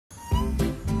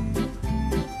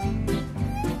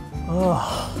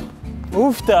Oh,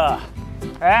 oofta.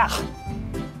 Ah,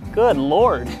 good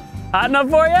Lord. Hot enough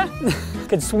for you?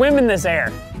 Could swim in this air.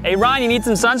 Hey Ron, you need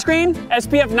some sunscreen?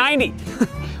 SPF 90.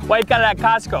 Wife got it at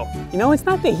Costco. You know, it's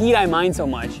not the heat I mind so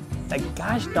much. Like,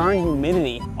 gosh darn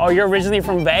humidity. Oh, you're originally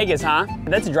from Vegas, huh?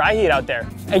 That's dry heat out there.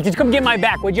 Hey, just come get my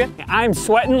back, would you? I'm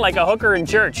sweating like a hooker in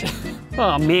church.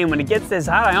 Oh man, when it gets this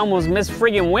hot, I almost miss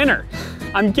friggin' winter.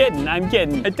 I'm kidding. I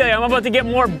tell you, I'm about to get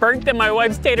more burnt than my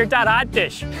wife's tater tot hot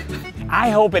dish. I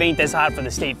hope it ain't this hot for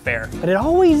the state fair, but it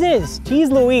always is.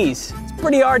 Geez Louise. It's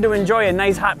pretty hard to enjoy a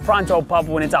nice hot pronto pup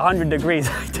when it's 100 degrees,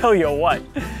 I tell you what.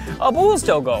 Oh, but we'll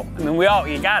still go. I mean,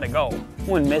 you gotta go.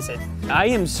 Wouldn't miss it. I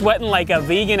am sweating like a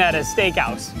vegan at a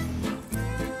steakhouse.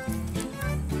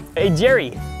 Hey Jerry,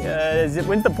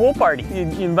 when's the pool party? You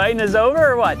inviting us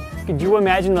over or what? Could you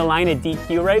imagine the line at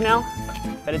DQ right now?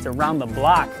 Bet it's around the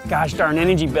block. Gosh darn,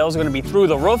 energy bill's gonna be through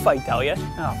the roof, I tell you.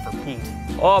 Oh, for Pete.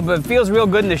 Oh, but it feels real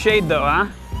good in the shade though, huh?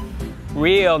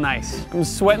 Real nice. I'm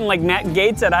sweating like Matt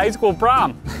Gates at high school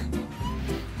prom.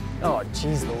 Oh,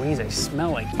 geez Louise, I smell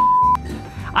like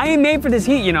I ain't made for this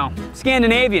heat, you know.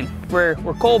 Scandinavian. We're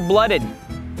cold-blooded,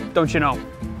 don't you know?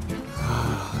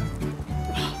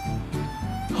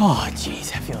 Oh,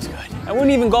 geez, that feels good. I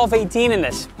wouldn't even golf 18 in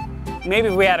this. Maybe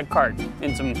if we had a cart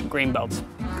and some grain belts.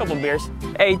 A couple beers.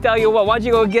 Hey, tell you what, why don't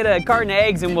you go get a carton of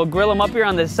eggs and we'll grill them up here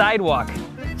on the sidewalk.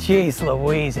 Jeez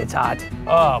Louise, it's hot.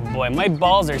 Oh boy, my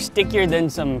balls are stickier than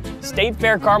some state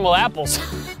fair caramel apples.